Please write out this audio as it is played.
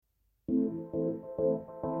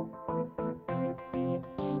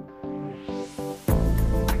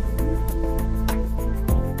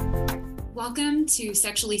Welcome to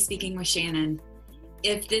Sexually Speaking with Shannon.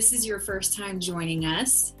 If this is your first time joining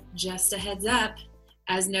us, just a heads up,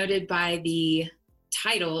 as noted by the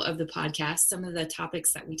title of the podcast, some of the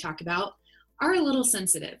topics that we talk about are a little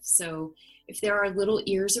sensitive. So if there are little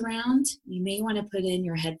ears around, you may want to put in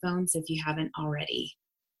your headphones if you haven't already.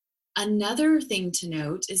 Another thing to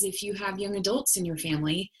note is if you have young adults in your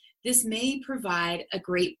family, this may provide a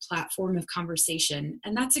great platform of conversation.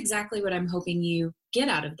 And that's exactly what I'm hoping you get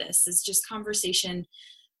out of this, is just conversation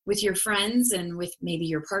with your friends and with maybe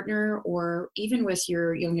your partner or even with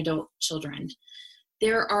your young adult children.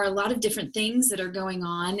 There are a lot of different things that are going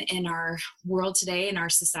on in our world today, in our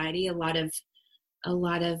society. A lot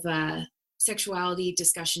of sexuality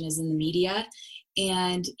discussion is in the media,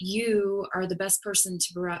 and you are the best person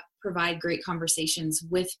to provide great conversations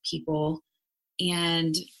with people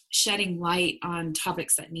and shedding light on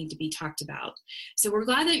topics that need to be talked about. So we're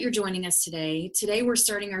glad that you're joining us today. Today we're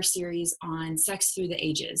starting our series on sex through the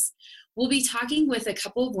ages. We'll be talking with a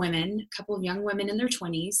couple of young women in their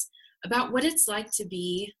 20s about what it's like to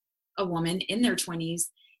be a woman in their 20s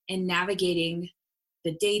and navigating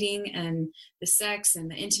the dating and the sex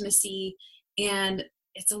and the intimacy. And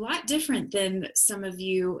it's a lot different than some of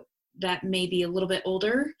you that may be a little bit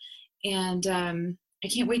older. And I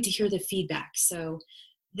can't wait to hear the feedback. So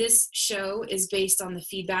this show is based on the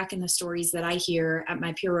feedback and the stories that I hear at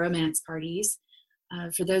my peer romance parties.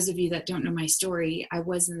 For those of you that don't know my story, I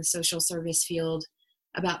was in the social service field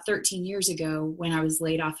about 13 years ago when I was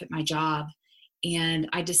laid off at my job. And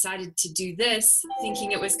I decided to do this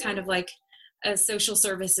thinking it was kind of like a social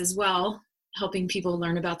service as well, helping people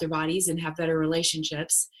learn about their bodies and have better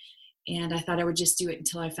relationships. And I thought I would just do it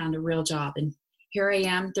until I found a real job. And here I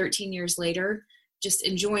am 13 years later, just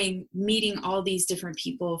enjoying meeting all these different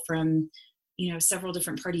people from, several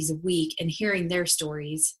different parties a week and hearing their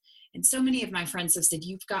stories. And so many of my friends have said,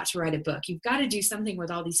 you've got to write a book. You've got to do something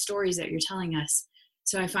with all these stories that you're telling us.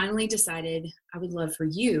 So I finally decided I would love for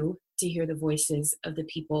you to hear the voices of the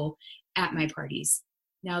people at my parties.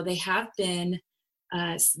 Now they have been,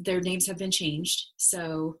 their names have been changed,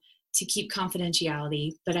 so to keep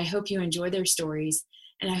confidentiality, but I hope you enjoy their stories,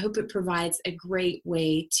 and I hope it provides a great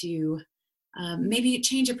way to maybe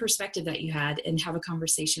change a perspective that you had and have a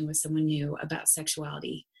conversation with someone new about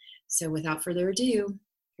sexuality. So without further ado,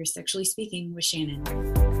 here's Sexually Speaking with Shannon.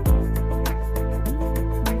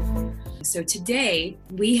 So today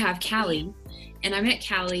we have Callie, and I met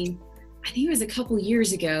Callie, I think it was a couple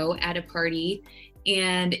years ago at a party,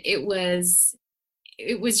 and it was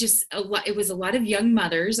just a lot. It was a lot of young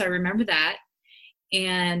mothers. I remember that.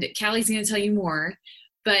 And Callie's going to tell you more.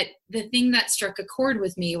 But the thing that struck a chord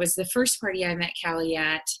with me was the first party I met Callie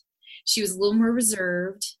at. She was a little more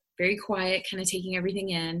reserved, very quiet, kind of taking everything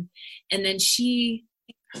in. And then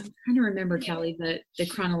I'm trying to remember, Callie, the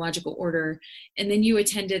chronological order. And then you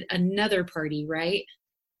attended another party, right?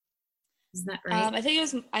 Isn't that right? I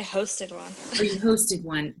think I hosted one. Or you hosted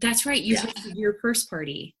one. That's right. You hosted your first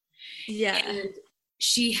party. Yeah. And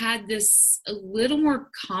she had a little more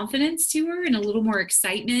confidence to her and a little more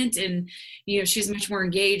excitement. And, she's much more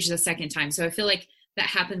engaged the second time. So I feel like that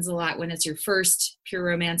happens a lot when it's your first pure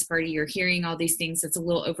romance party. You're hearing all these things. It's a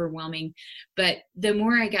little overwhelming. But the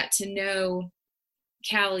more I got to know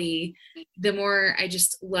Callie, the more I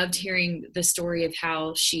just loved hearing the story of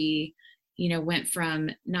how she, went from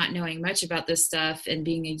not knowing much about this stuff and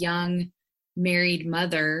being a young married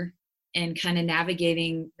mother and kind of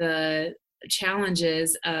navigating the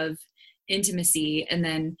challenges of intimacy, and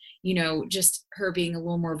then just her being a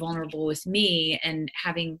little more vulnerable with me and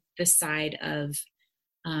having this side of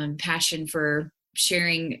passion for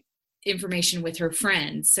sharing information with her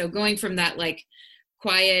friends. So going from that like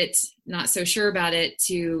quiet, not so sure about it,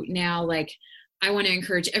 to now like I want to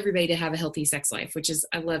encourage everybody to have a healthy sex life, which is,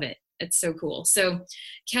 I love it. It's so cool. So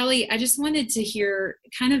Callie, I just wanted to hear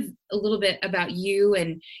kind of a little bit about you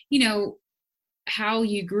and how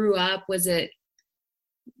you grew up. Was it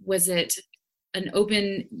an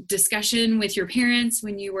open discussion with your parents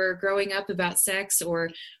when you were growing up about sex, or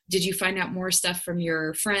did you find out more stuff from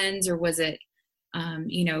your friends, or was it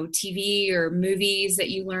TV or movies that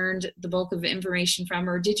you learned the bulk of the information from,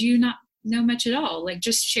 or did you not know much at all? Like,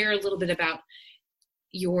 just share a little bit about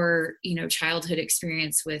your childhood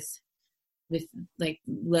experience with like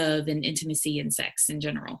love and intimacy and sex in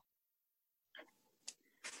general.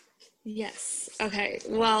 Yes. Okay.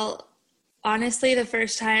 Well, honestly, the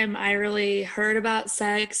first time I really heard about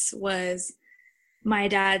sex was my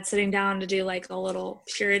dad sitting down to do like a little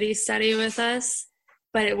purity study with us,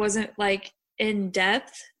 but it wasn't like in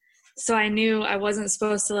depth. So I knew I wasn't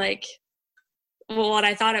supposed to like well, what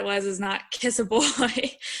I thought it was is not kiss a boy.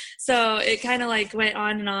 So it kind of like went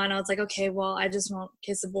on and on. I was like, okay, well, I just won't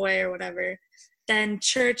kiss a boy or whatever. Then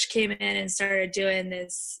church came in and started doing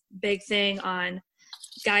this big thing on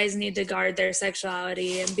guys need to guard their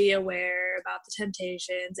sexuality and be aware about the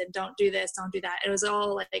temptations and don't do this, don't do that. It was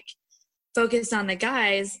all like focused on the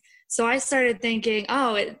guys. So I started thinking,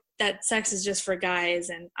 that sex is just for guys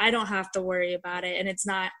and I don't have to worry about it. And it's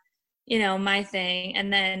not, my thing.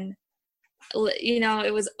 And then,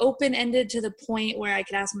 it was open-ended to the point where I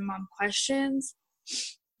could ask my mom questions,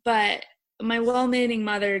 but my well-meaning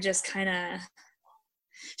mother just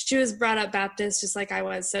she was brought up Baptist just like I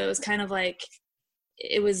was. So it was kind of like,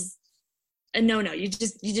 it was a no-no. You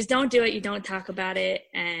just don't do it. You don't talk about it.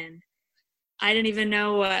 And I didn't even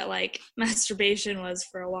know what like masturbation was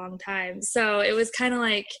for a long time. So it was kind of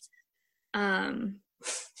like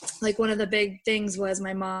one of the big things was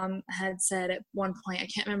my mom had said at one point, I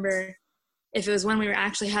can't remember if it was when we were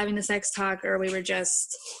actually having the sex talk or we were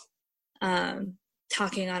just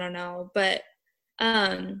talking, I don't know. But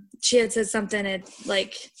she had said something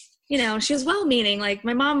she was well-meaning. Like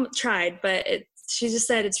my mom tried, but she just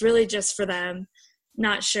said it's really just for them.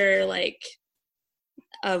 Not sure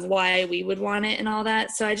of why we would want it and all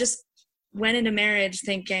that. So I just went into marriage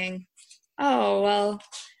thinking, oh, well,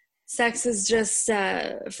 sex is just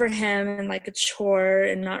for him and like a chore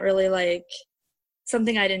and not really like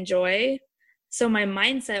something I'd enjoy. So my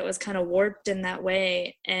mindset was kind of warped in that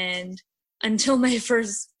way. And until my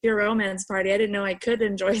first pure romance party, I didn't know I could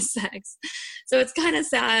enjoy sex. So it's kind of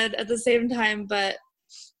sad at the same time, but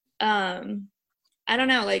I don't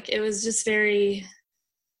know, it was just very,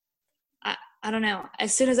 I don't know.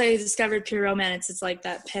 As soon as I discovered pure romance, it's like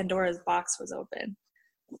that Pandora's box was open.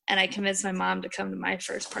 And I convinced my mom to come to my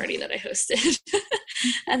first party that I hosted.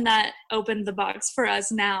 And that opened the box for us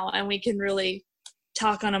now. And we can really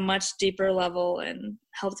talk on a much deeper level and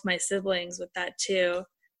helped my siblings with that too.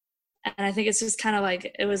 And I think it's just kind of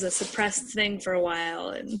like it was a suppressed thing for a while.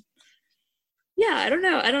 And yeah, I don't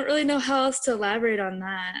know. I don't really know how else to elaborate on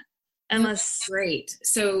that. Unless great.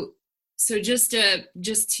 So just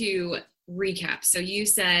to recap. So you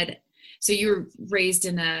said, you were raised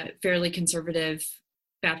in a fairly conservative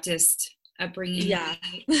Baptist upbringing. Yeah.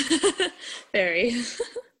 Very.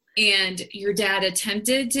 And your dad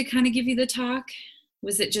attempted to kind of give you the talk.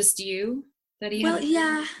 Was it just you that he? Well,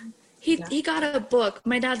 yeah. He got a book.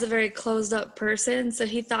 My dad's a very closed up person, so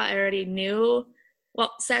he thought I already knew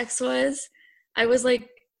what sex was. I was like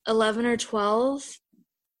 11 or 12.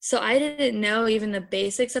 So I didn't know even the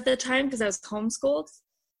basics at the time because I was homeschooled.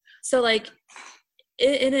 So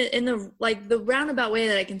in the roundabout way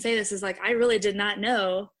that I can say this is I really did not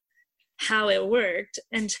know how it worked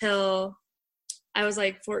until I was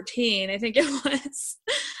 14, I think it was.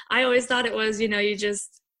 I always thought it was, you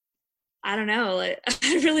just, I don't know, I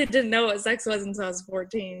really didn't know what sex was until I was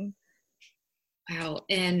 14. Wow.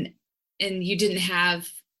 And you didn't have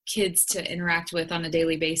kids to interact with on a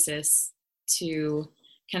daily basis to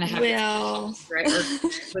kind of have right? Or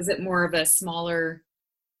was it more of a smaller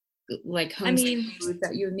home group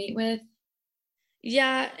that you would meet with?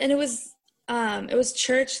 Yeah, and it was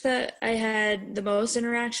church that I had the most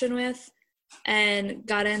interaction with and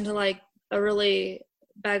got into a really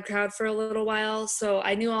bad crowd for a little while. So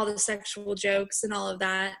I knew all the sexual jokes and all of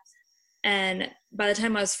that. And by the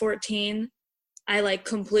time I was 14, I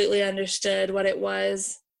completely understood what it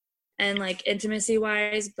was and intimacy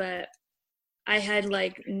wise, but I had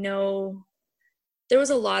there was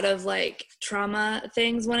a lot of trauma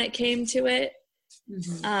things when it came to it.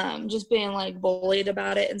 Mm-hmm. Just being bullied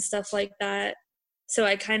about it and stuff like that. So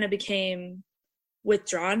I kind of became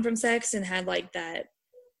withdrawn from sex and had that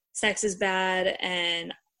sex is bad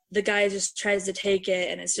and the guy just tries to take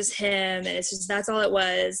it and it's just him and it's just, that's all it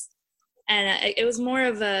was. And it was more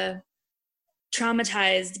of a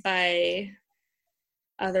traumatized by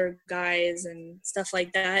other guys and stuff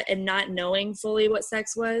like that and not knowing fully what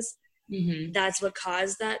sex was. Mm-hmm. That's what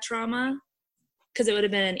caused that trauma, because it would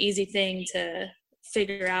have been an easy thing to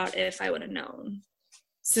figure out if I would have known.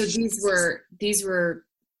 So these were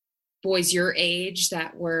boys your age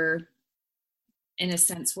that were, in a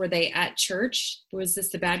sense, were they at church? Was this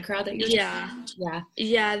the bad crowd that you're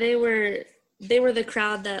Yeah, they were the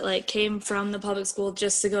crowd that came from the public school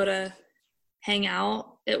just to go to hang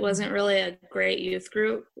out. It wasn't really a great youth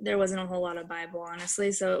group. There wasn't a whole lot of Bible,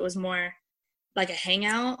 honestly, so it was more like a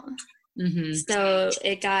hangout. Mm-hmm. So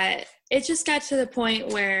it just got to the point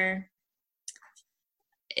where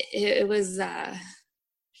it was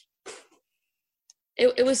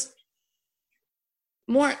it was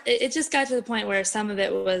more, it just got to the point where some of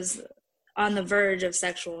it was on the verge of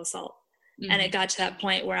sexual assault. Mm-hmm. And it got to that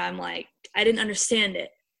point where I'm I didn't understand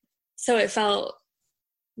it. So it felt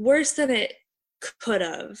worse than it could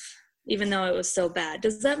have, even though it was so bad.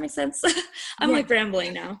 Does that make sense? I'm like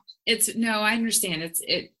rambling now. No, I understand.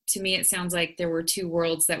 To me, it sounds like there were two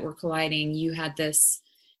worlds that were colliding. You had this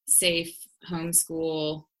safe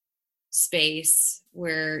homeschool space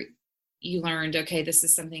where you learned, okay, this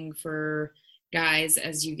is something for guys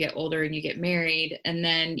as you get older and you get married. And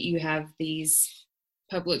then you have these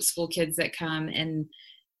public school kids that come, and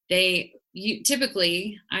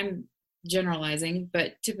typically, I'm generalizing,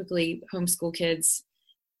 but typically homeschool kids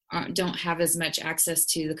don't have as much access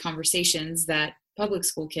to the conversations that public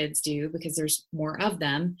school kids do, because there's more of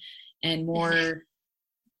them and more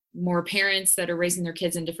parents that are raising their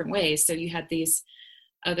kids in different ways. So you had these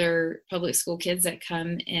other public school kids that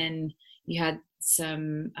come, and you had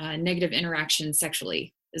some negative interaction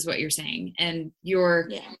sexually, is what you're saying. And your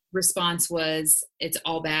response was, it's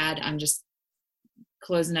all bad. I'm just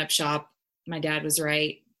closing up shop. My dad was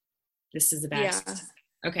right. This is the best. Yeah.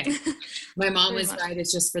 Okay. My mom was right.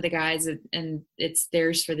 It's just for the guys, and it's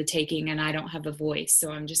theirs for the taking, and I don't have a voice.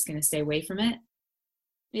 So I'm just going to stay away from it.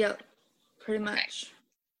 Yep. Pretty much.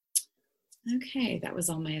 Okay. That was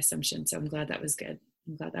all my assumptions. So I'm glad that was good.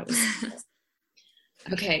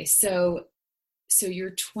 Okay. So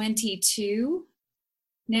you're 22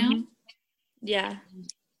 now? Mm-hmm. Yeah.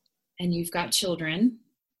 And you've got children.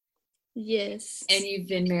 Yes. And you've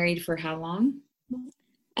been married for how long?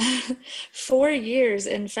 4 years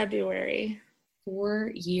in February.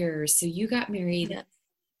 4 years. So you got married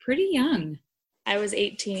pretty young. I was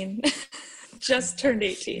 18. Just turned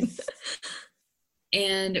 18.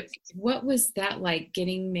 And what was that like,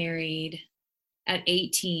 getting married at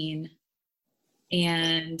 18?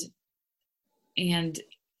 And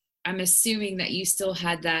I'm assuming that you still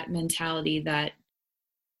had that mentality that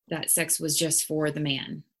sex was just for the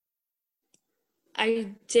man.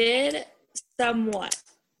 I did somewhat,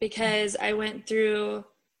 because I went through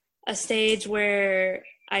a stage where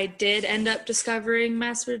I did end up discovering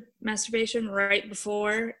masturbation right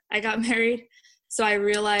before I got married. So I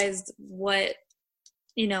realized what,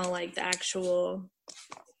 like the actual,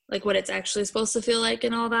 like what it's actually supposed to feel like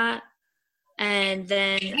and all that. And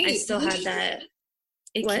then I still had that.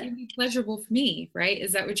 It can be pleasurable for me, right?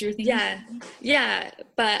 Is that what you're thinking? Yeah.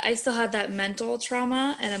 But I still had that mental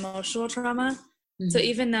trauma and emotional trauma. Mm-hmm. So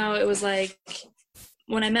even though it was like,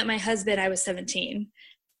 when I met my husband, I was 17.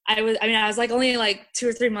 I was like only like 2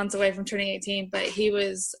 or 3 months away from turning 18, but he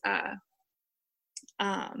was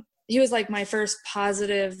like my first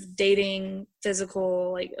positive dating,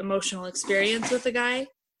 physical, like emotional experience with a guy,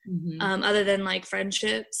 other than like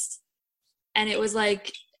friendships. And it was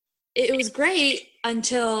like, it was great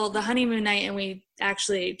until the honeymoon night, and we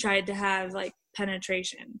actually tried to have like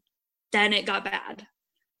penetration. Then it got bad.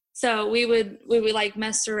 So we would like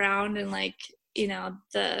mess around and like,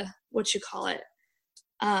 what you call it?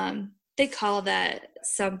 They call that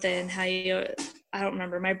something, I don't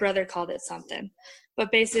remember. My brother called it something,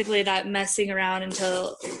 but basically that messing around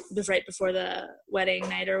until right before the wedding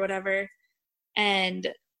night or whatever. And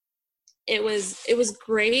it was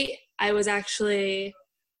great. I was actually,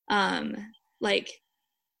 like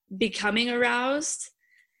becoming aroused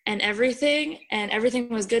and everything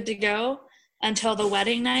was good to go until the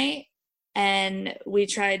wedding night. And we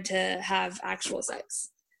tried to have actual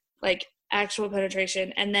sex, like actual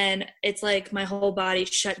penetration. And then it's like my whole body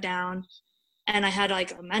shut down, and I had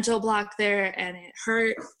like a mental block there, and it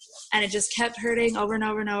hurt, and it just kept hurting over and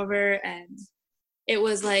over and over. And it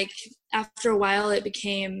was like, after a while, it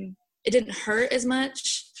didn't hurt as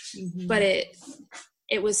much, but it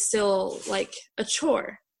was still like a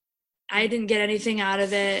chore. I didn't get anything out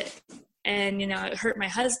of it. And, it hurt my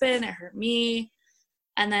husband, it hurt me.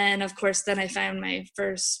 And then, of course, I found my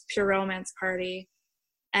first pure romance party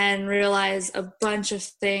and realized a bunch of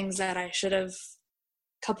things that I should have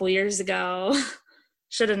a couple years ago,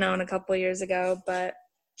 known a couple years ago. But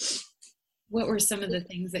what were some of the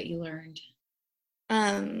things that you learned?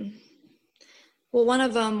 Well, one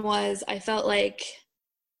of them was I felt like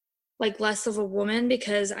less of a woman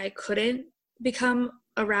because I couldn't become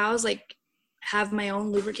aroused, like have my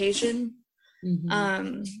own lubrication.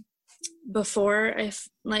 Before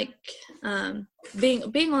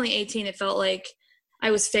being only 18, it felt like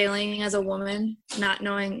I was failing as a woman, not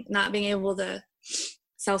being able to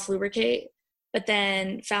self-lubricate, but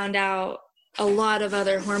then found out a lot of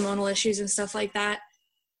other hormonal issues and stuff like that.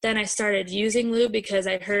 Then I started using lube because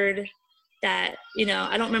I heard that,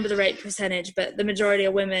 I don't remember the right percentage, but the majority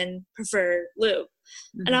of women prefer lube.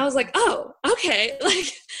 And I was like, oh, okay.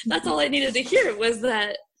 Like, that's all I needed to hear, was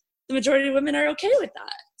that the majority of women are okay with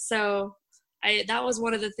that. So that was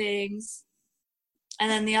one of the things. And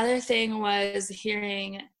then the other thing was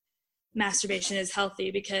hearing masturbation is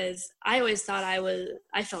healthy, because I always thought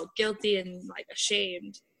I felt guilty and like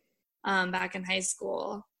ashamed back in high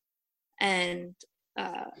school and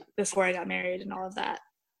before I got married and all of that.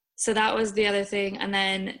 So that was the other thing. And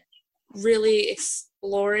then really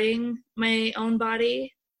exploring my own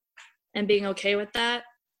body and being okay with that.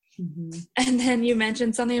 Mm-hmm. And then you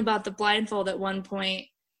mentioned something about the blindfold at one point,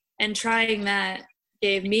 and trying that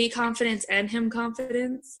gave me confidence and him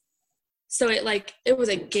confidence. So it was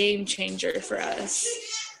a game changer for us.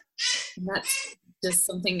 And that's just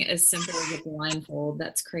something as simple as a blindfold.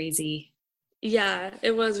 That's crazy. Yeah,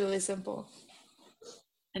 it was really simple.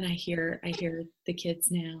 And I hear the kids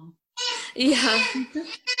now. Yeah.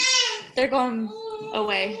 They're going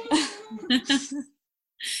away.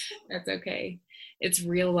 That's okay. It's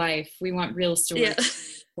real life. We want real stories. Yeah.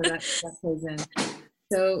 So that plays in.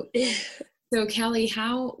 So Kelly,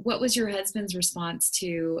 what was your husband's response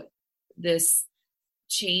to this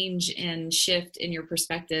change and shift in your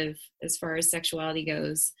perspective as far as sexuality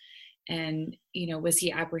goes? And, was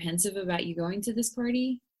he apprehensive about you going to this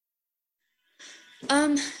party?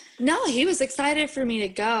 No, he was excited for me to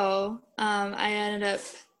go. I ended up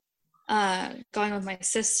going with my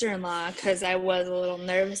sister-in-law because I was a little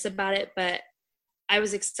nervous about it, but I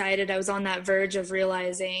was excited. I was on that verge of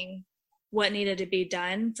realizing what needed to be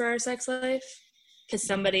done for our sex life, because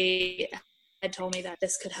somebody had told me that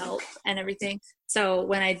this could help and everything. So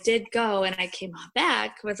when I did go and I came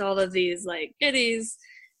back with all of these like goodies,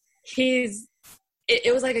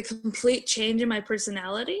 it was like a complete change in my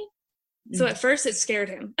personality. So at first it scared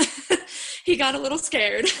him. He got a little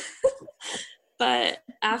scared. But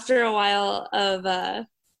after a while of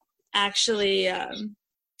actually not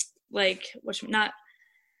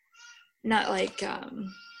like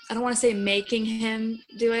I don't want to say making him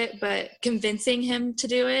do it, but convincing him to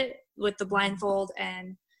do it with the blindfold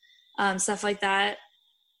and stuff like that,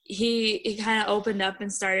 he kind of opened up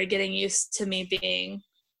and started getting used to me being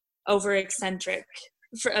over eccentric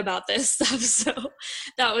about this stuff. So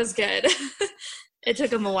that was good. It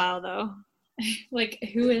took him a while though. Like,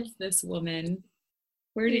 who is this woman?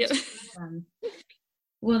 Where did she come from?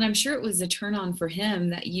 Well, and I'm sure it was a turn on for him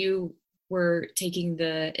that you were taking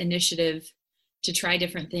the initiative to try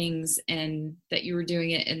different things, and that you were doing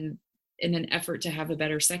it in an effort to have a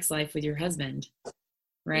better sex life with your husband,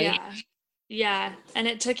 right? Yeah. And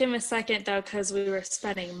it took him a second though, because we were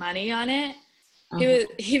spending money on it.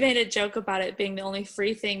 He made a joke about it being the only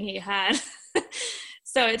free thing he had.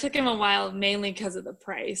 So it took him a while, mainly because of the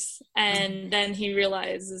price. And then he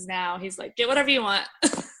realizes now, he's like, get whatever you want.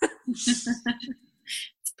 It's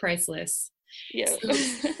priceless. Yeah.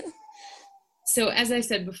 So as I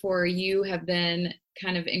said before, you have been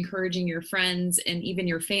kind of encouraging your friends and even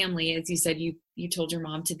your family. As you said, you told your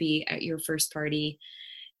mom to be at your first party.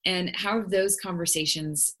 And how have those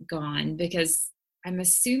conversations gone? Because I'm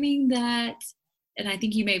assuming that, and I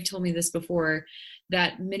think you may have told me this before,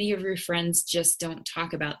 that many of your friends just don't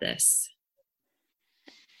talk about this.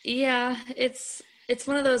 Yeah, it's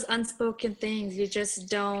one of those unspoken things. You just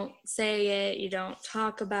don't say it. You don't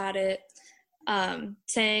talk about it.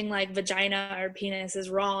 Saying like vagina or penis is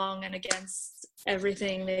wrong and against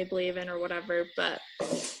everything they believe in or whatever. But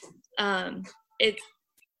I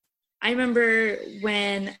remember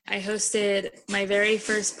when I hosted my very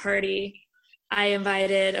first party, I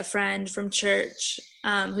invited a friend from church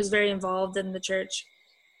who's very involved in the church.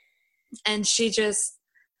 And she just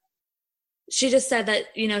said that,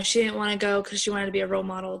 she didn't want to go because she wanted to be a role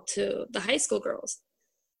model to the high school girls.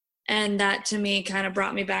 And that to me kind of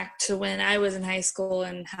brought me back to when I was in high school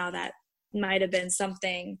and how that might have been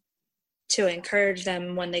something to encourage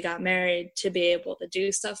them when they got married to be able to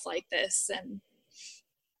do stuff like this. And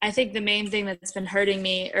I think the main thing that's been hitting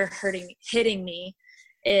me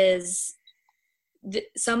is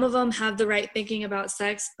some of them have the right thinking about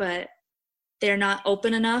sex, but they're not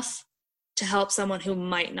open enough to help someone who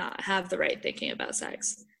might not have the right thinking about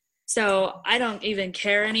sex. So I don't even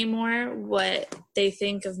care anymore what they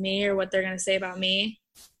think of me or what they're going to say about me,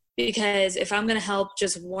 because if I'm going to help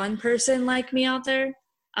just one person like me out there,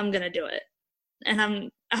 I'm going to do it. And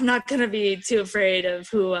I'm not going to be too afraid of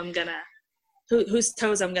whose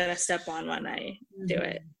toes I'm going to step on when I do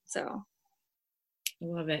it. So I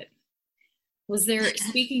love it. Was there,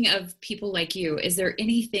 speaking of people like you, is there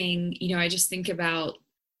anything, I just think about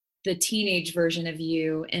the teenage version of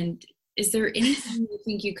you, and is there anything you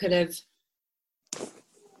think you could have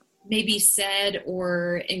maybe said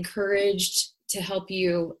or encouraged to help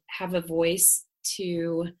you have a voice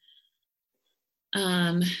to,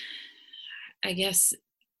 I guess,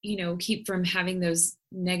 keep from having those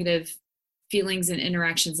negative feelings and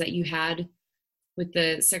interactions that you had with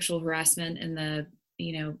the sexual harassment and the,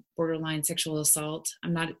 borderline sexual assault.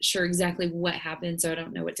 I'm not sure exactly what happened, so I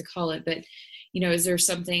don't know what to call it, but, is there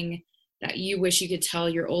something that you wish you could tell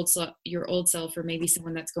your old self, or maybe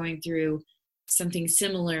someone that's going through something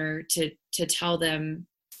similar, to tell them,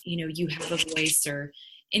 you have a voice, or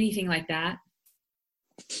anything like that?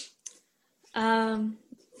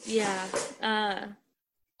 Yeah.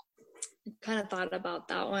 Kind of thought about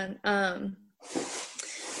that one.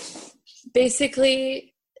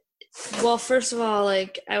 Basically, well, first of all,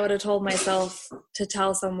 like, I would have told myself to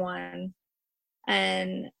tell someone,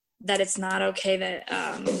 and that it's not okay, that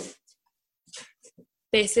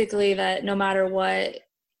basically that no matter what,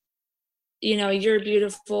 you're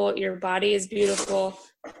beautiful, your body is beautiful,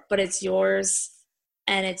 but it's yours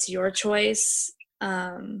and it's your choice.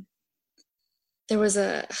 There was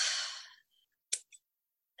I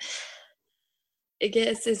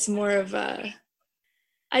guess it's more of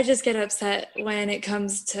I just get upset when it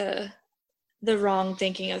comes to the wrong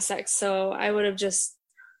thinking of sex. So I would have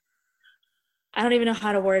I don't even know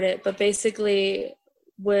how to word it, but basically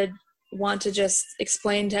would want to just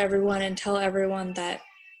explain to everyone and tell everyone that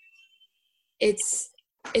it's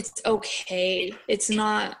okay. It's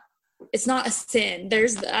not a sin.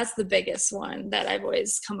 That's the biggest one that I've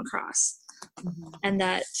always come across. Mm-hmm. And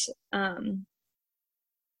that,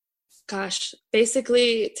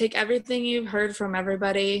 basically take everything you've heard from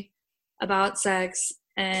everybody about sex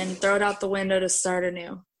and throw it out the window to start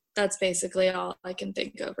anew. That's basically all I can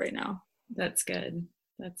think of right now. That's good.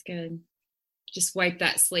 Just wipe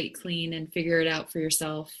that slate clean and figure it out for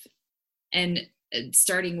yourself. And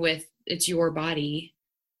starting with, it's your body.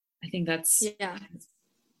 I think that's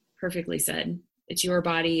perfectly said. It's your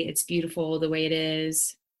body. It's beautiful the way it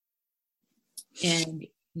is. And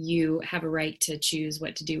you have a right to choose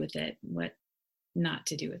what to do with it, what not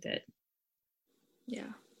to do with it.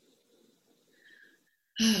 Yeah.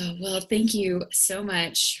 Oh, well, thank you so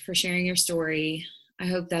much for sharing your story. I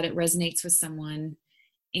hope that it resonates with someone.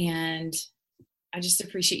 And I just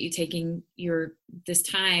appreciate you taking this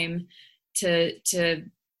time to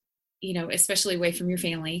especially away from your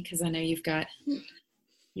family, because I know you've got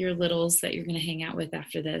your littles that you're going to hang out with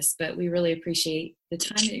after this, but we really appreciate the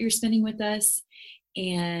time that you're spending with us.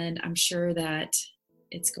 And I'm sure that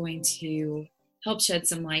it's going to help shed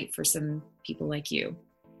some light for some people like you.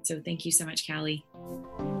 So thank you so much, Callie.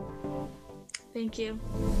 Thank you.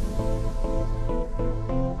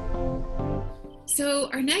 So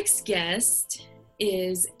our next guest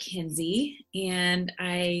is Kinsey, and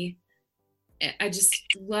I just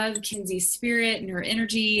love Kinsey's spirit and her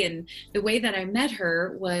energy. And the way that I met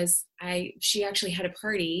her was she actually had a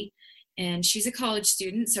party, and she's a college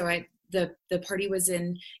student. So the party was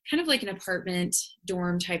in kind of like an apartment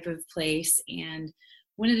dorm type of place. And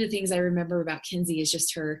one of the things I remember about Kinsey is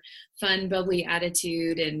just her fun, bubbly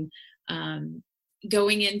attitude. And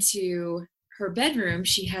going into her bedroom,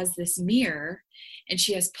 she has this mirror, and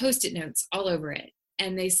she has Post-it notes all over it.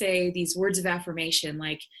 And they say these words of affirmation,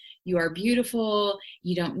 like, you are beautiful,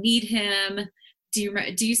 you don't need him. Do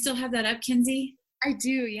you still have that up, Kinsey? I do,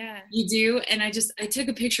 yeah. You do? And I took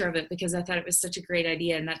a picture of it because I thought it was such a great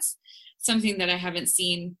idea. And that's something that I haven't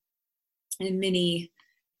seen in many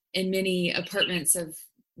apartments of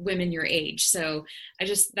women your age. So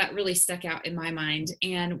that really stuck out in my mind.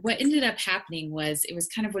 And what ended up happening was, it was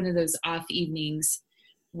kind of one of those off evenings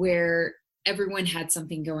where everyone had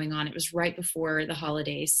something going on. It was right before the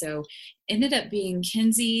holidays. So ended up being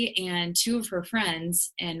Kinsey and two of her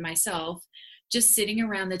friends and myself just sitting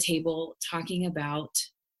around the table talking about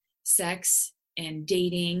sex and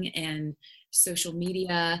dating and social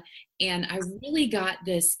media. And I really got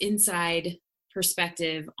this inside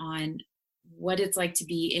perspective on what it's like to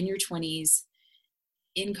be in your 20s,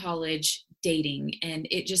 in college, dating. And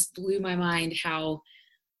it just blew my mind how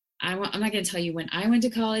I'm not going to tell you when I went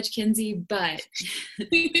to college, Kinsey, but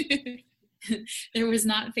there was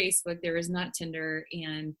not Facebook, there was not Tinder.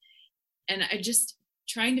 And I just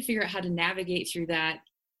trying to figure out how to navigate through that,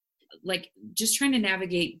 like just trying to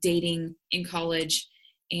navigate dating in college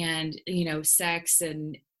and, sex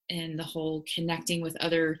and the whole connecting with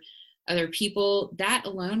other people, that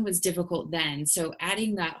alone was difficult then. So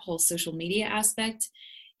adding that whole social media aspect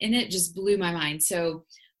in it just blew my mind. So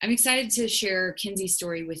I'm excited to share Kinsey's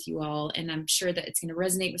story with you all, and I'm sure that it's going to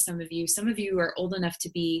resonate with some of you. Some of you are old enough to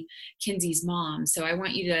be Kinsey's mom, so I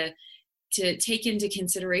want you to take into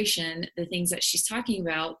consideration the things that she's talking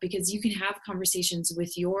about, because you can have conversations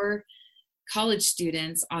with your college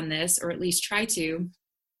students on this, or at least try to,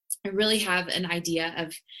 and really have an idea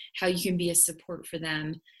of how you can be a support for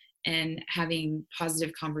them and having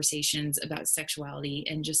positive conversations about sexuality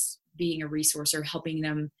and just being a resource or helping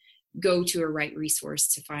them go to a right resource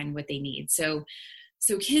to find what they need. So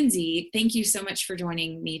Kinsey, thank you so much for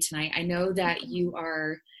joining me tonight. I know that you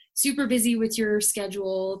are super busy with your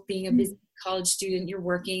schedule, being a busy college student, you're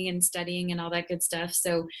working and studying and all that good stuff.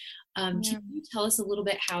 So can you tell us a little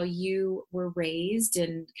bit how you were raised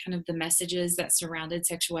and kind of the messages that surrounded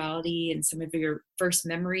sexuality and some of your first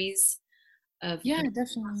memories of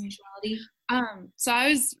definitely sexuality? So I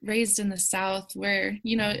was raised in the South where,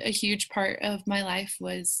 a huge part of my life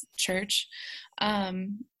was church.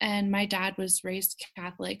 And my dad was raised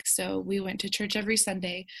Catholic, so we went to church every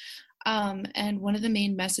Sunday. And one of the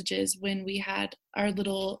main messages when we had our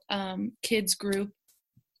little kids group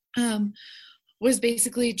was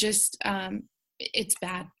basically just, it's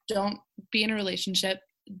bad. Don't be in a relationship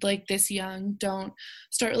like this young. Don't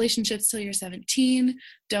start relationships till you're 17.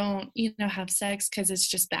 Don't, have sex because it's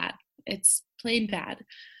just bad. It's plain bad.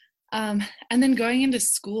 And then going into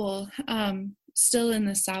school, still in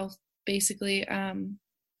the South, basically,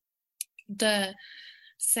 the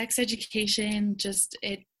sex education, just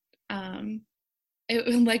it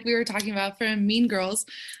like we were talking about from Mean Girls,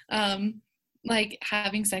 like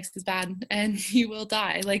having sex is bad and you will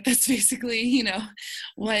die. Like that's basically,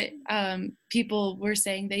 what people were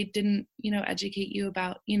saying. They didn't, educate you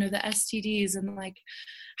about, the STDs and like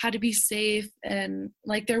how to be safe, and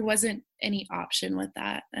like there wasn't any option with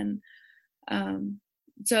that. And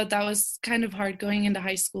so that was kind of hard going into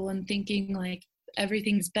high school and thinking like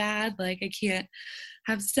everything's bad, like I can't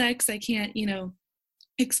have sex, I can't,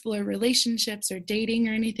 explore relationships or dating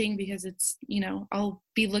or anything because it's, I'll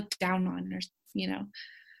be looked down on, or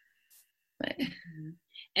but.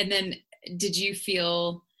 And then did you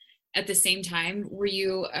feel at the same time, were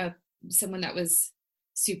you someone that was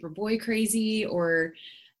super boy crazy, or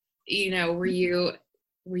were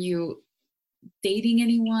you dating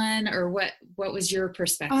anyone, or what was your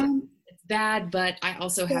perspective? It's bad, but I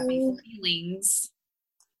also have these feelings.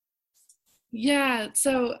 Yeah,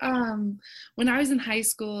 so when I was in high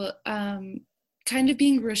school, kind of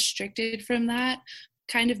being restricted from that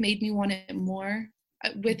kind of made me want it more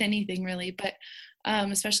with anything really, but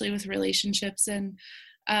especially with relationships. And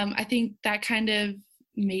I think that kind of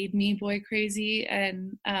made me boy crazy.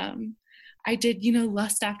 And I did,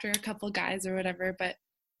 lust after a couple guys or whatever, but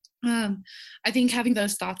I think having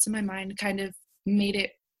those thoughts in my mind kind of made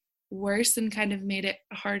it worse and kind of made it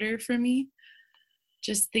harder for me,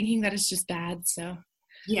 just thinking that it's just bad. So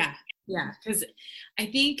yeah, because I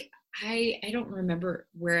think I don't remember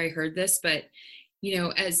where I heard this, but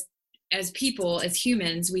as people, as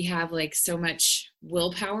humans, we have like so much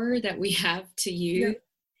willpower that we have to use. Yep.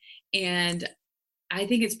 And I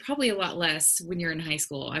think it's probably a lot less when you're in high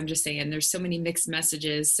school. I'm just saying there's so many mixed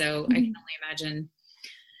messages. So I can only imagine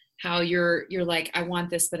how you're like, I want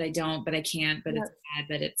this, but I don't, but I can't, but it's bad,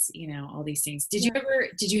 but it's, all these things. Did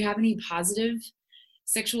you have any positive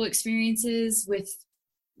sexual experiences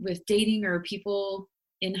with dating or people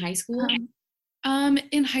in high school?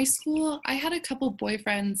 In high school, I had a couple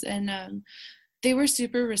boyfriends, and they were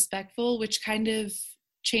super respectful, which kind of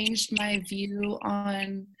changed my view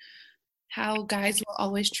on how guys will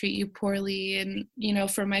always treat you poorly, and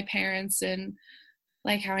for my parents, and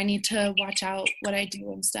like how I need to watch out what I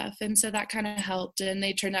do and stuff. And so that kind of helped, and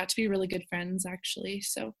they turned out to be really good friends actually.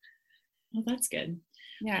 So well, that's good.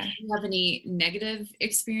 Yeah. Do you have any negative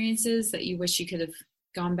experiences that you wish you could have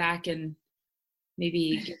gone back and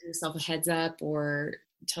maybe give yourself a heads up or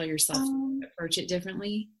tell yourself to approach it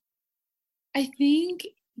differently? I think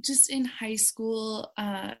just in high school,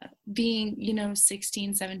 being,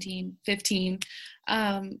 16, 17, 15,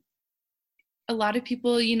 a lot of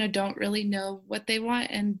people, don't really know what they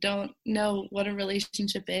want and don't know what a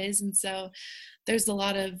relationship is. And so there's a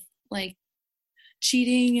lot of like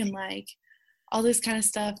cheating and like all this kind of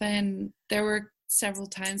stuff. And there were several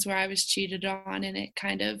times where I was cheated on, and it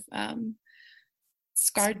kind of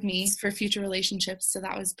scarred me for future relationships. So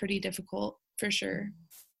that was pretty difficult for sure.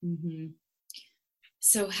 Mm-hmm.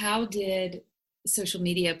 So how did social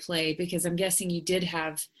media play? Because I'm guessing you did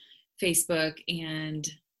have Facebook and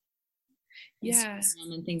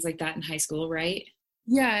Instagram and things like that in high school, right?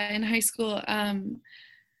 Yeah, in high school.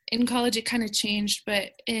 In college it kind of changed,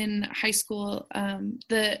 but in high school,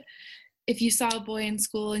 if you saw a boy in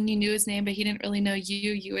school and you knew his name but he didn't really know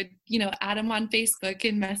you, you would, add him on Facebook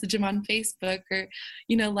and message him on Facebook, or,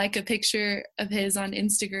 like a picture of his on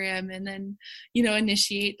Instagram, and then,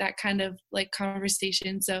 initiate that kind of like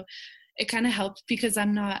conversation. So it kind of helped because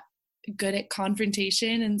I'm not good at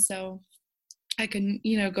confrontation. And so I couldn't,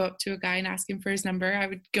 go up to a guy and ask him for his number. I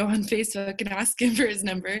would go on Facebook and ask him for his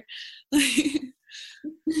number.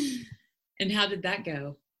 And how did that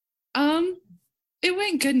go? It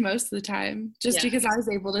went good most of the time, just Yeah. because I was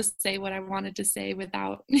able to say what I wanted to say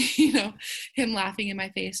without, him laughing in my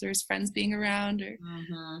face or his friends being around or,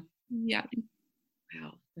 yeah.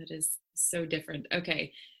 Wow, that is so different.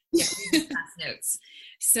 Okay. Yeah, we have class notes.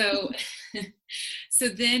 So, so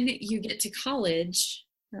then you get to college,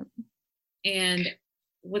 Yep. and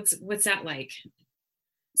what's that like?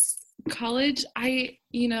 College,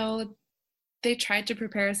 they tried to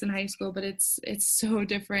prepare us in high school, but it's so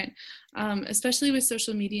different, especially with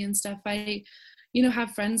social media and stuff. I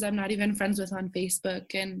have friends I'm not even friends with on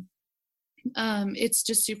Facebook, and it's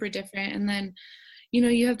just super different. And then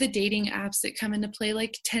you have the dating apps that come into play,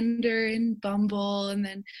 like Tinder and Bumble, and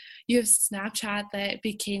then you have Snapchat that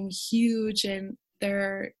became huge, and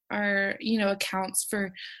there are accounts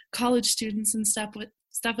for college students and stuff with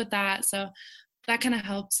that. So that kind of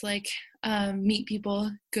helps, like, meet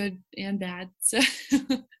people, good and bad. So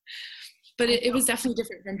but it was definitely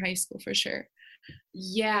different from high school for sure.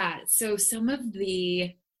 Yeah, so some of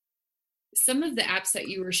the apps that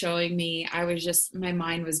you were showing me, my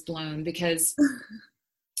mind was blown, because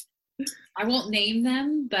I won't name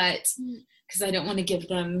them, but because I don't want to give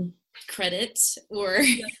them credit or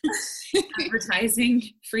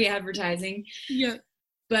free advertising. Yeah.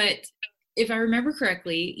 But if I remember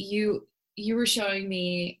correctly, you were showing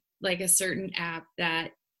me like a certain app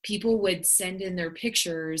that people would send in their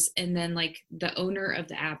pictures, and then like the owner of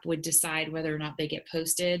the app would decide whether or not they get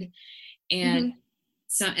posted. And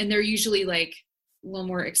and they're usually like a little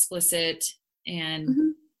more explicit,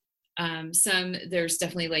 and there's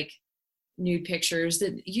definitely like nude pictures.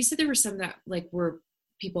 That you said there were some that like were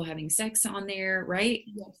people having sex on there, right?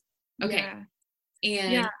 Yes. Okay.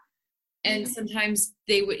 Yeah. And sometimes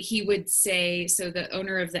he would say, so the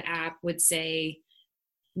owner of the app would say,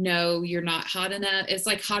 no, you're not hot enough. It's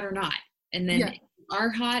like hot or not. And then if you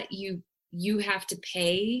are hot, you have to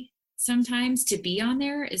pay sometimes to be on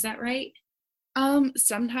there. Is that right?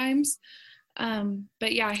 Sometimes.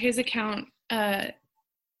 But yeah, his account, I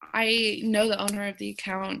know the owner of the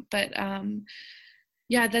account, but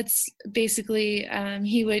that's basically,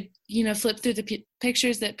 he would, flip through the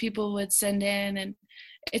pictures that people would send in, and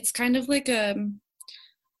it's kind of like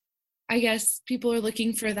I guess people are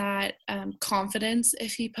looking for that confidence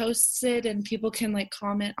if he posts it, and people can like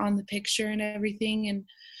comment on the picture and everything, and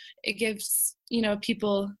it gives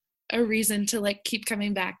people a reason to like keep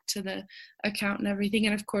coming back to the account and everything.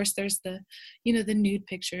 And of course there's the the nude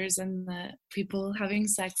pictures and the people having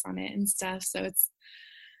sex on it and stuff, so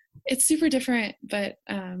it's super different. But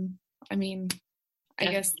I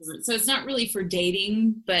guess so. It's not really for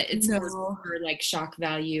dating, but it's more for like shock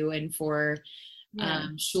value and for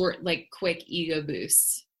short, like quick ego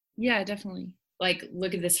boosts. Yeah, definitely. Like,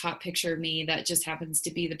 look at this hot picture of me that just happens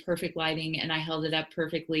to be the perfect lighting, and I held it up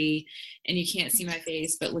perfectly, and you can't see my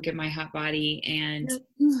face, but look at my hot body. And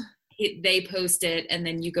they post it, and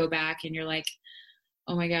then you go back and you're like,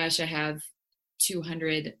 oh my gosh, I have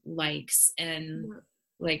 200 likes, and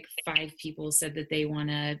like 5 people said that they want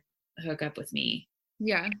to hook up with me.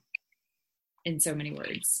 Yeah. In so many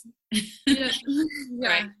words. Yeah.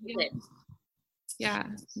 Right. Yeah.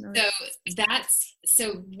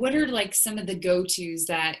 So what are like some of the go-tos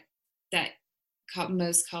that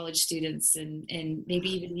most college students and maybe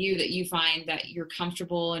even you, that you find that you're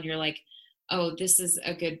comfortable and you're like, oh, this is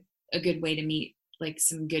a good way to meet like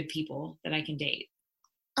some good people that I can date?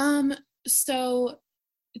 So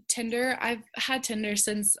Tinder, I've had Tinder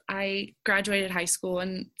since I graduated high school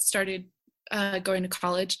and started going to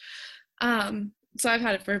college. So I've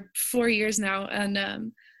had it for 4 years now,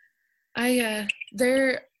 and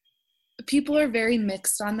people are very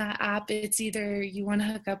mixed on that app. It's either you want to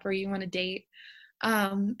hook up or you want to date.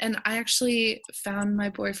 And I actually found my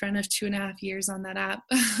boyfriend of 2.5 years on that app.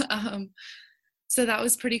 So that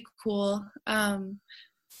was pretty cool.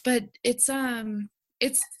 But it's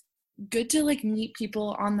good to like meet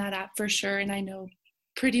people on that app for sure. And I know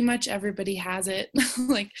pretty much everybody has it.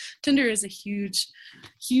 Like Tinder is a huge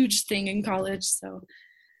thing in college. So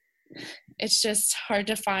it's just hard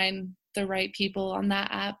to find the right people on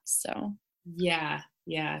that app. So yeah,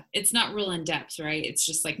 it's not real in depth, right? It's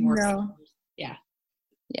just like more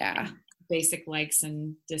basic likes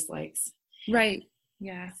and dislikes, right?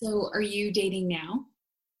 Yeah. So are you dating now?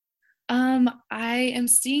 I am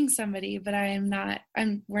seeing somebody, but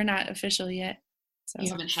we're not official yet. So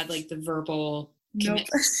you haven't had like the verbal commitment.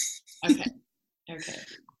 Nope. Okay.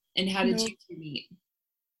 And how did you two meet?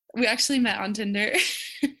 We actually met on Tinder.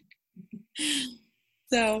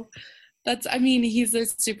 So he's a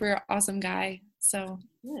super awesome guy. So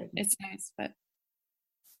it's nice. But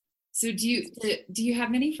so do you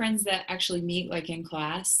have many friends that actually meet like in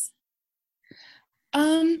class?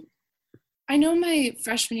 I know my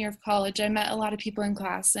freshman year of college, I met a lot of people in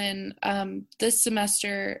class, and this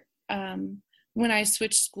semester, when I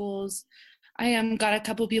switched schools, I got a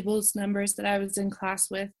couple people's numbers that I was in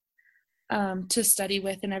class with to study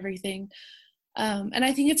with and everything. And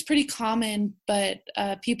I think it's pretty common, but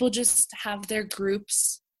people just have their group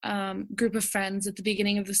of friends at the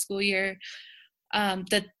beginning of the school year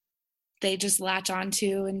that they just latch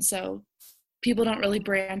onto, and so people don't really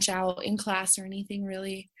branch out in class or anything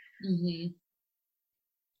really. Mm-hmm.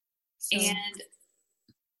 So. And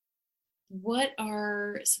what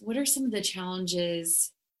are some of the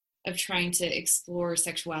challenges of trying to explore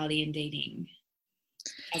sexuality and dating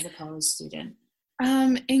as a college student?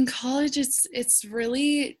 In college, it's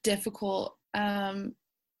really difficult. I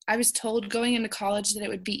was told going into college that it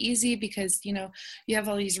would be easy because, you know, you have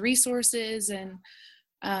all these resources and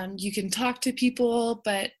you can talk to people,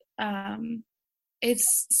 but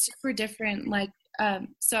it's super different. Like,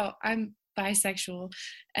 so I'm bisexual,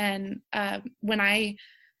 and when I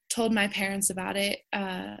told my parents about it,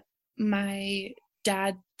 my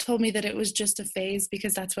dad told me that it was just a phase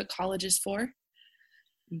because that's what college is for.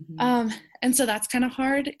 Mm-hmm. And so that's kind of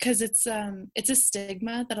hard because it's a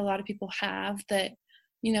stigma that a lot of people have that,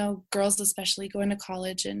 you know, girls especially go into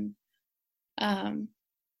college and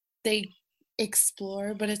they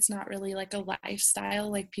explore, but it's not really like a lifestyle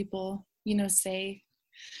like people, you know, say.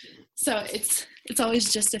 So it's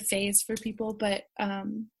always just a phase for people, but I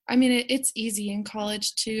mean it's easy in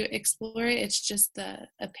college to explore it. It's just the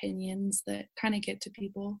opinions that kind of get to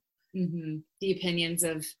people. Mm-hmm. The opinions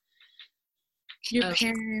of your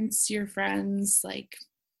parents, your friends, like,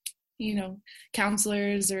 you know,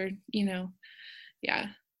 counselors, or, you know, yeah.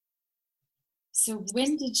 So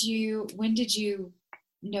when did you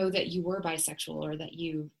know that you were bisexual, or that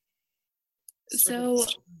you? So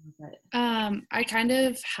I kind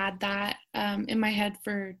of had that in my head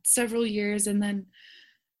for several years, and then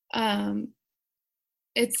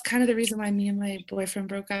it's kind of the reason why me and my boyfriend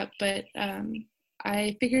broke up, but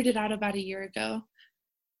I figured it out about a year ago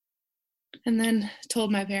and then told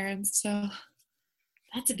my parents. So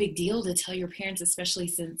that's a big deal to tell your parents, especially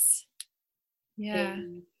since they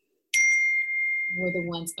were the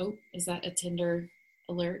ones. Oh, is that a Tinder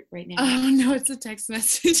alert right now? Oh no, it's a text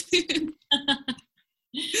message.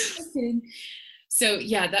 So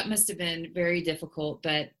yeah, that must have been very difficult,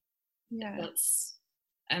 but yeah,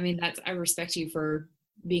 I respect you for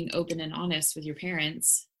being open and honest with your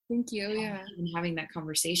parents. Thank you. Yeah, and having that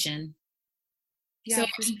conversation. Yeah. So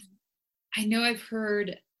I know I've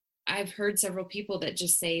heard several people that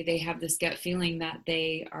just say they have this gut feeling that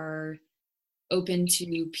they are open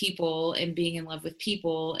to people and being in love with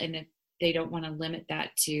people, and if they don't want to limit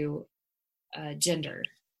that to gender.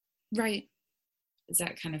 Right. Is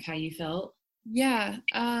that kind of how you felt? Yeah.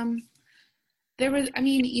 There was, I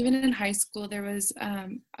mean, even in high school, there was,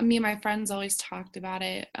 me and my friends always talked about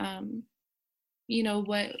it. You know,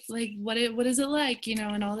 what is it like, you know,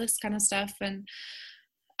 and all this kind of stuff. And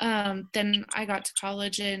then I got to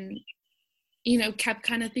college and, you know, kept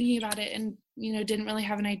kind of thinking about it and, you know, didn't really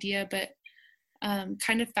have an idea, but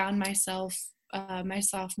kind of found myself my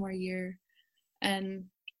sophomore year, and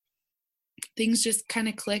things just kind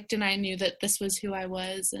of clicked, and I knew that this was who I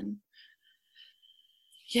was. And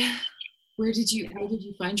yeah. Where did you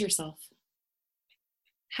find yourself?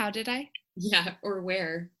 How did I? Yeah, or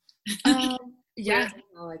where? Yeah.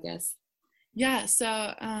 Well, I guess. Yeah, so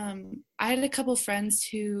I had a couple friends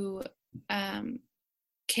who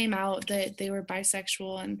came out that they were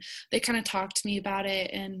bisexual, and they kind of talked to me about it,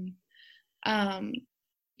 and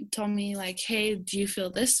told me like, hey, do you feel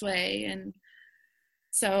this way? And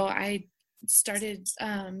so I started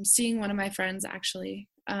seeing one of my friends actually,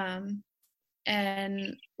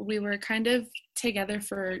 and we were kind of together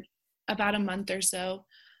for about a month or so,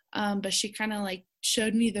 but she kind of like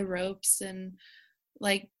showed me the ropes and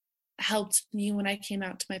like helped me when I came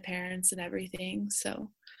out to my parents and everything. So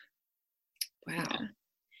wow. Yeah.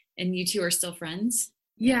 And you two are still friends?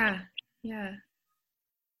 Yeah. Wow.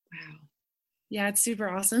 Yeah, it's super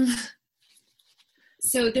awesome.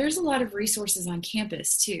 So there's a lot of resources on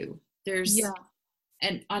campus too.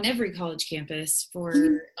 And on every college campus for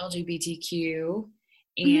LGBTQ,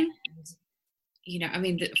 and you know, I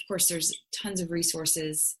mean, of course there's tons of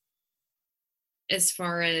resources as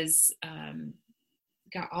far as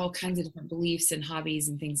got all kinds of different beliefs and hobbies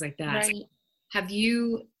and things like that. Right. Have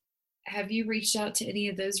you reached out to any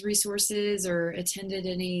of those resources or attended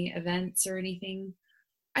any events or anything?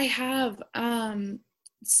 I have.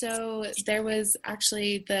 So there was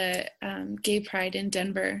actually the Gay Pride in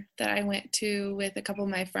Denver that I went to with a couple of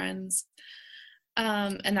my friends.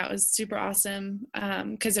 And that was super awesome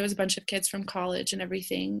because it was a bunch of kids from college and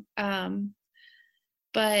everything.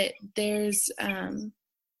 but there's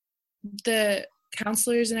the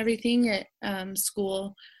counselors and everything at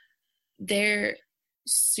school. They're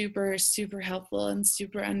super, super helpful and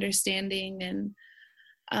super understanding. And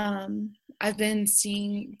I've been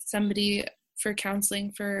seeing somebody for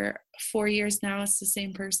counseling for 4 years now. It's the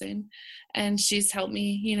same person, and she's helped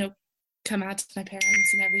me, come out to my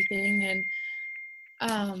parents and everything.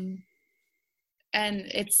 And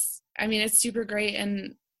it's super great.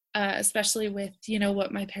 And especially with,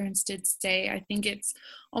 what my parents did say, I think it's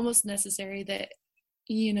almost necessary that,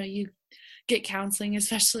 you get counseling,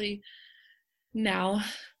 especially now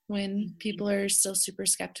when people are still super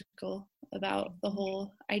skeptical about the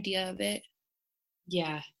whole idea of it.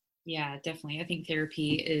 Yeah, definitely. I think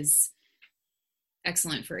therapy is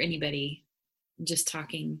excellent for anybody. Just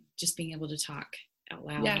being able to talk out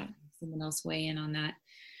loud. Yeah. Someone else weigh in on that.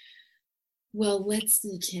 Well, let's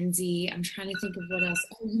see, Kinsey. I'm trying to think of what else.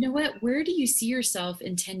 Oh, you know what? Where do you see yourself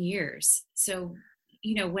in 10 years? So,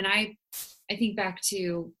 when I think back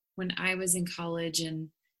to when I was in college, and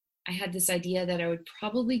I had this idea that I would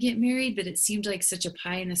probably get married, but it seemed like such a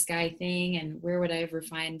pie in the sky thing. And where would I ever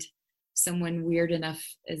find someone weird enough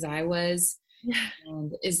as I was? Yeah.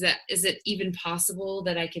 And is it even possible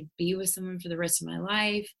that I could be with someone for the rest of my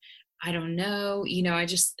life? I don't know.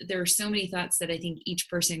 There are so many thoughts that I think each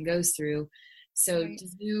person goes through. So Right.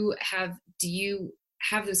 do you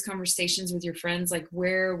have those conversations with your friends? Like,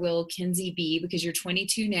 where will Kinsey be? Because you're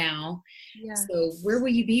 22 now. Yeah. So where will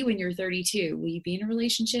you be when you're 32? Will you be in a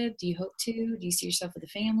relationship? Do you hope to? Do you see yourself with a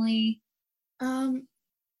family?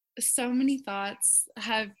 So many thoughts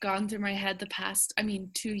have gone through my head the past,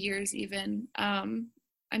 2 years even. I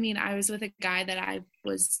was with a guy that I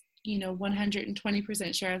was,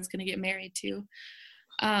 120% sure I was going to get married to.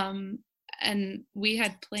 And we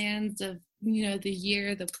had plans of, the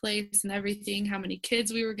year, the place and everything, how many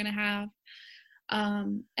kids we were going to have.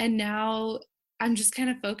 And now I'm just kind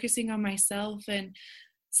of focusing on myself. And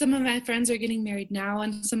some of my friends are getting married now,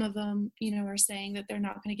 and some of them, are saying that they're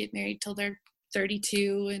not going to get married till they're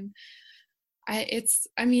 32. And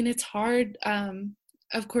it's hard.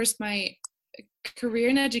 Of course, my career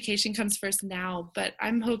and education comes first now, but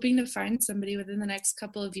I'm hoping to find somebody within the next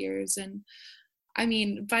couple of years. And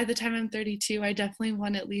by the time I'm 32, I definitely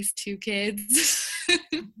want at least 2 kids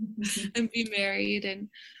and be married.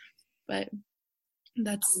 But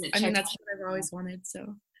that's what I've always wanted.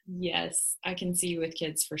 So yes, I can see you with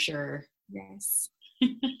kids for sure. Yes.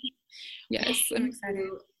 Yes, I'm excited.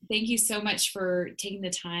 Thank you so much for taking the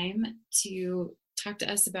time to talk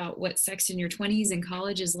to us about what sex in your 20s and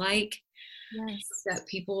college is like. Yes. That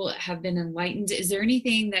people have been enlightened. Is there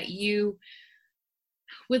anything that you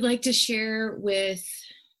would like to share with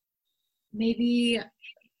maybe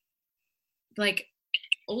like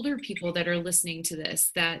older people that are listening to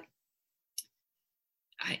this, that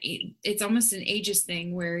it's almost an ageist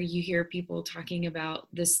thing where you hear people talking about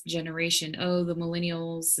this generation, the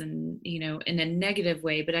millennials, and, in a negative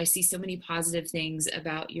way, but I see so many positive things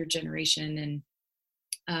about your generation.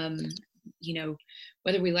 And,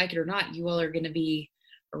 whether we like it or not, you all are going to be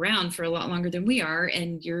around for a lot longer than we are.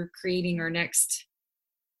 And you're creating our next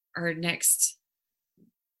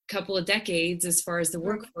couple of decades as far as the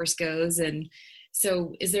workforce goes. And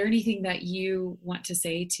so is there anything that you want to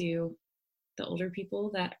say to the older people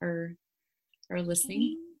that are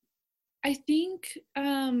listening? I think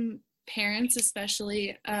parents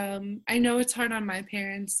especially, I know it's hard on my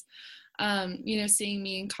parents, seeing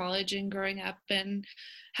me in college and growing up and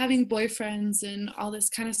having boyfriends and all this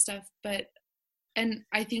kind of stuff, and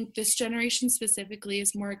I think this generation specifically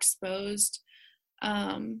is more exposed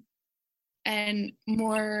and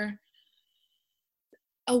more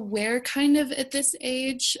aware kind of at this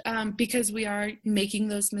age, because we are making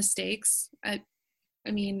those mistakes.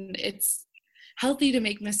 It's healthy to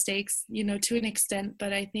make mistakes, to an extent,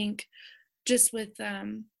 but I think just with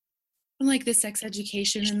like the sex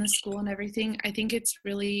education in the school and everything, I think it's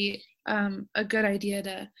really a good idea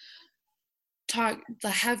to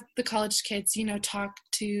have the college kids, talk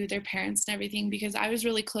to their parents and everything, because I was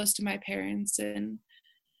really close to my parents, and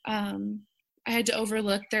I had to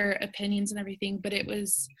overlook their opinions and everything, but it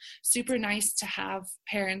was super nice to have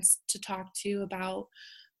parents to talk to about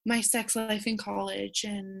my sex life in college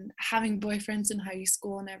and having boyfriends in high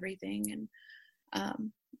school and everything.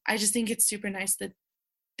 And I just think it's super nice that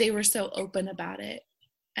they were so open about it.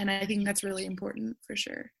 And I think that's really important for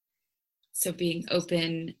sure. So being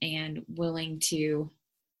open and willing to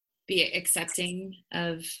be accepting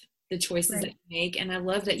of the choices that you make. And I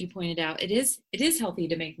love that you pointed out it is healthy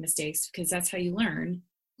to make mistakes, because that's how you learn.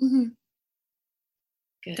 Mm-hmm.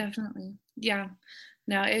 Good. Definitely. Yeah.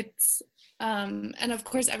 No, it's, and of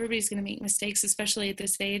course everybody's going to make mistakes, especially at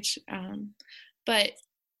this age. But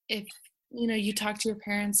if, you talk to your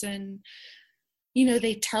parents and,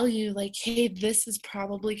 they tell you like, hey, this is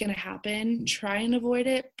probably going to happen, try and avoid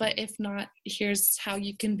it. But if not, here's how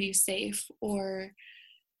you can be safe, or,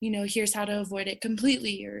 here's how to avoid it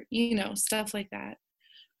completely, or, stuff like that.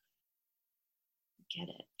 Get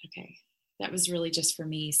it. Okay. That was really just for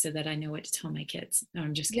me so that I know what to tell my kids. No,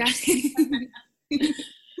 I'm just kidding. Yeah.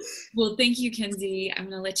 Well, thank you, Kenzie. I'm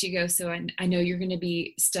going to let you go. So I know you're going to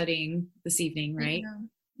be studying this evening, right?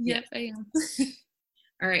 Yes, I am.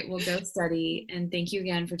 All right. Well, go study. And thank you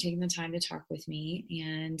again for taking the time to talk with me.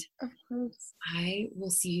 And of course, I will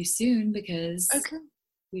see you soon because okay,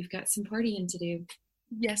 we've got some partying to do.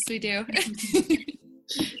 Yes, we do.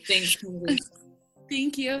 Thanks, Kenzie.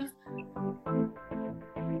 Thank you.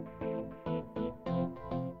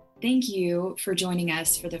 Thank you for joining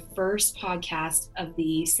us for the first podcast of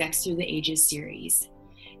the Sex Through the Ages series.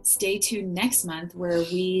 Stay tuned next month where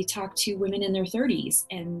we talk to women in their 30s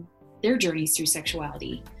and their journeys through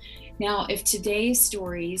sexuality. Now, if today's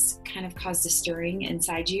stories kind of caused a stirring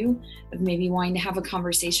inside you of maybe wanting to have a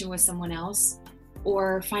conversation with someone else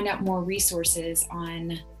or find out more resources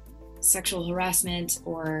on sexual harassment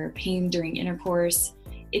or pain during intercourse,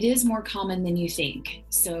 it is more common than you think.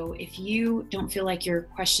 So if you don't feel like your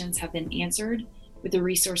questions have been answered with the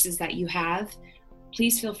resources that you have,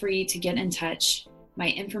 please feel free to get in touch. My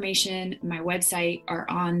information, my website are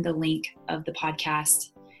on the link of the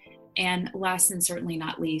podcast. And last and certainly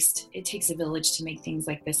not least, it takes a village to make things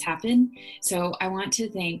like this happen. So I want to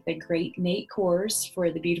thank the great Nate Kors for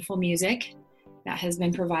the beautiful music that has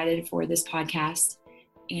been provided for this podcast,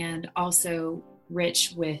 and also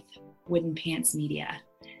Rich with Wooden Pants Media.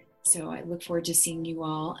 So I look forward to seeing you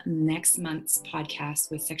all next month's podcast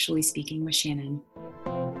with Sexually Speaking with Shannon.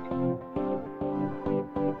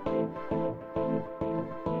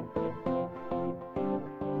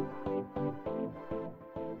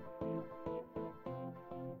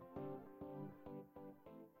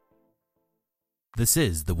 This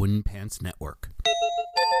is the Wooden Pants Network.